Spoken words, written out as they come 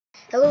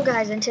Hello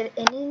guys, and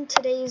in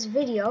today's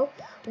video,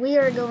 we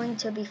are going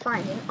to be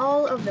finding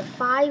all of the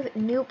 5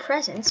 new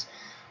presents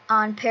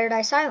on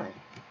Paradise Island.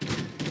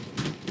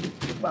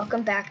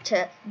 Welcome back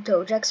to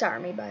Dojek's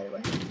Army, by the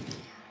way.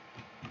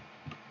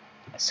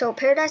 So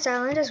Paradise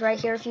Island is right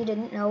here if you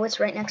didn't know. It's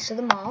right next to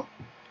the mall.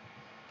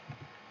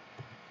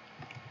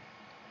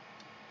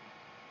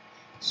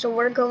 So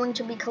we're going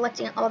to be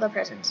collecting all the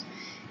presents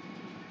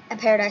at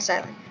Paradise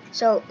Island.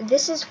 So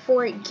this is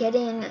for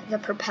getting the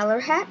propeller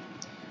hat.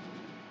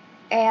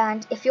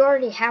 And if you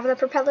already have the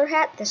propeller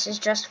hat, this is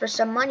just for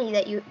some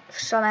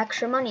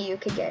extra money you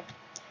could get.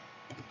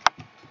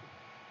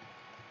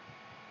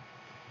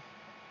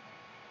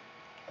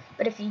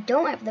 But if you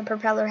don't have the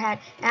propeller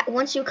hat,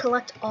 once you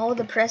collect all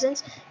the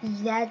presents,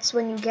 that's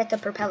when you get the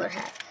propeller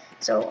hat.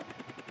 So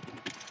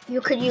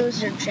you could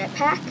use your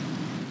jetpack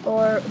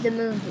or the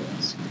moon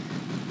boots.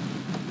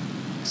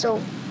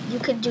 So you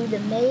could do the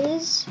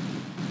maze,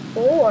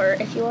 or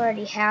if you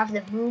already have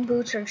the moon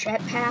boots or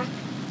jetpack,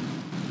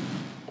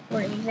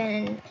 or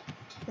even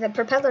the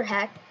propeller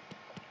hat,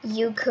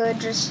 you could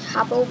just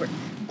hop over.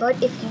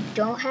 But if you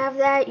don't have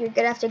that, you're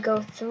gonna have to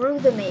go through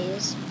the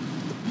maze.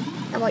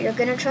 And what you're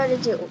gonna try to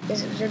do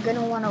is you're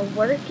gonna want to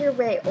work your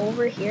way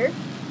over here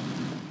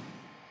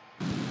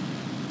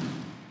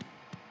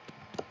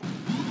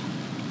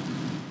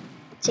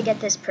to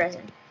get this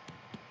present.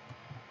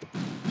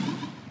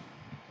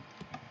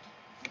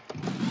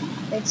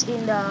 It's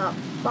in the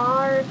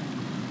far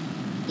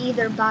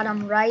either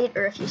bottom right,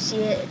 or if you see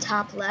it,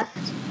 top left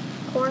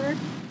corner.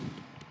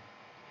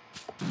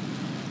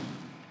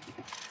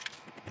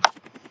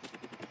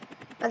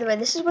 By the way,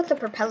 this is what the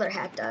propeller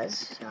hat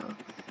does. So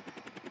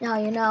now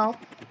you know.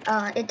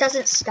 It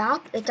doesn't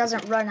stop. It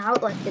doesn't run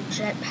out like the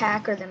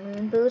jetpack or the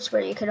moon boots,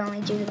 where you could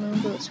only do the moon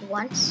boots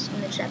once,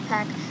 and the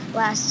jetpack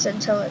lasts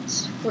until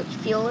its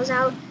fuel is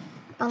out.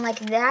 Unlike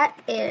that,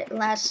 it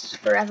lasts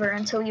forever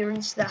until you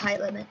reach the height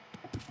limit.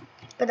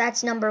 But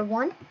that's number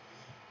 1.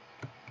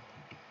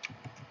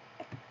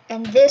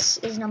 And this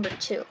is number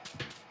 2.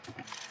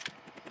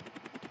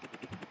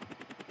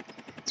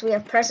 So we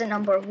have present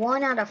number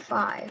 1 out of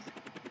 5.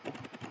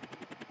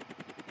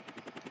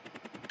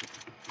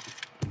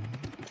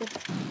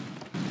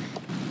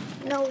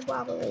 No,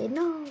 Wobbly,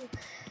 no.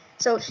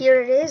 So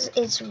here it is.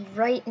 It's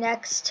right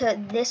next to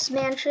this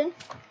mansion.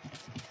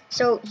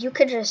 So you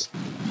could just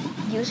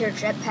use your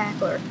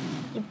jetpack, or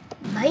you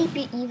might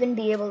even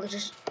be able to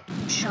just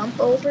jump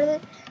over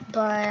it.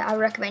 But I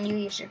recommend you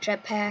use your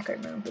jetpack or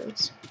moon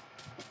boots.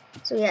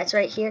 So yeah, it's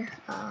right here,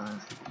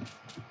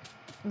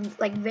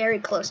 like very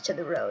close to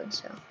the road.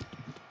 So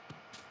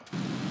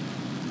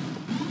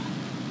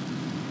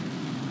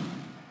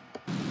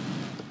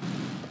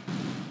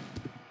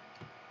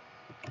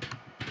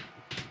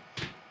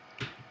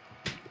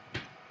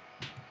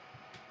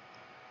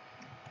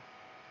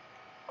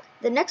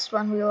the next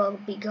one we will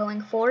be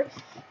going for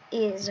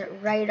is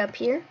right up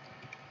here.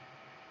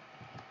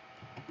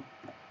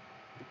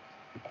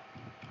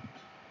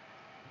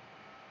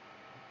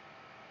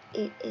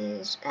 It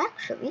is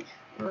actually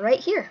right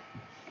here.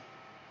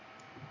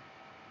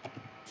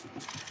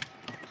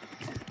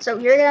 So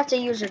you're gonna have to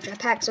use your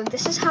jetpack. So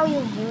this is how you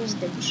use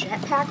the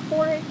jetpack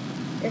for it.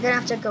 You're gonna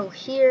have to go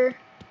here,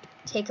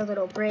 take a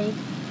little break,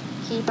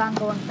 keep on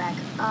going back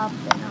up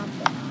and up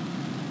and up.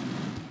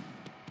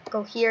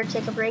 Go here,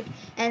 take a break,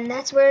 and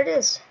that's where it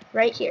is,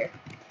 right here.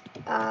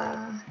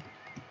 I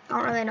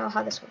don't really know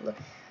how this would look.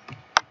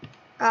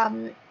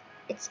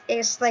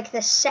 It's like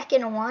the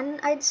second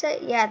one, I'd say.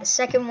 Yeah, the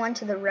second one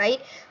to the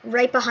right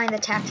behind the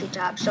taxi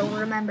job. So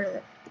remember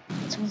that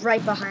it's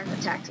right behind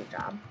the taxi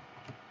job.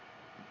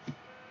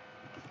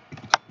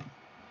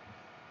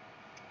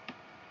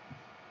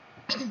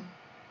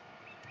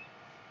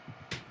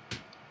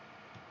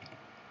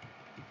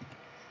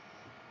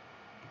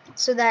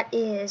 So that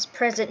is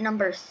present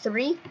number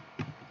 3,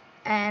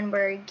 and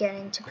we're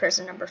getting to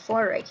present number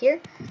 4 right here.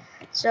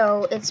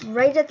 So it's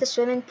right at the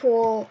swimming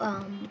pool.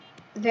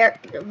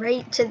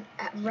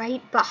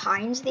 Right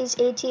behind these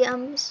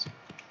ATMs,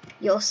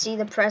 you'll see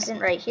the present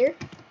right here.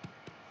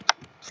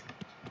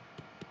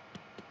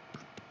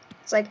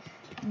 It's like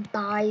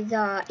by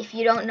the, if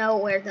you don't know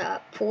where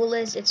the pool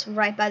is, it's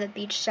right by the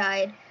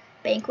beachside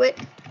banquet,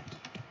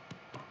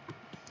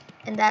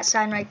 and that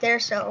sign right there.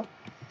 So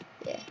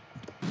yeah.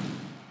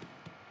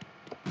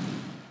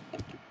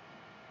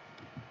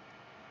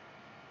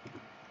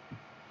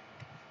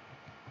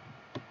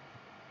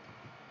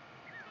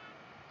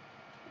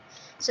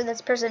 So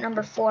that's present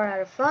number 4 out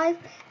of 5,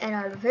 and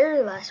our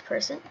very last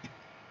present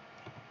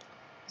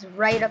is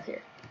right up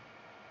here.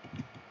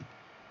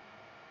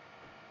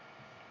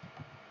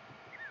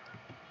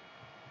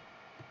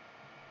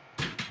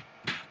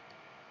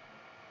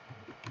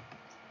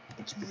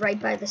 It's right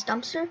by this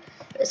dumpster,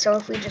 so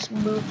if we just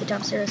move the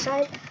dumpster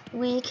aside,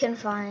 we can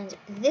find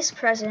this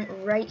present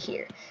right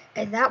here.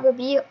 And that will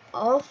be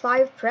all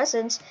 5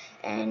 presents,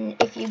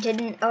 and if you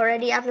didn't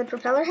already have the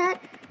propeller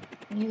hat,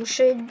 you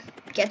should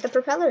get the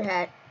propeller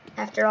hat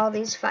after all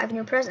these 5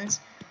 new presents.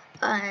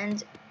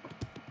 And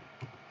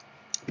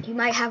you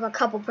might have a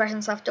couple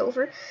presents left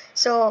over.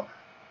 So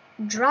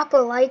drop a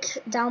like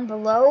down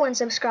below and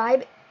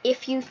subscribe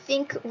if you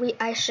think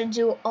I should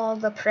do all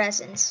the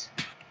presents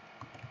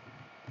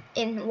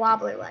in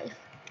Wobbly Life.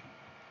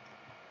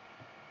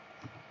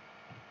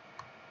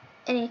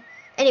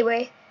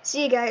 Anyway,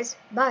 see you guys.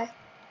 Bye.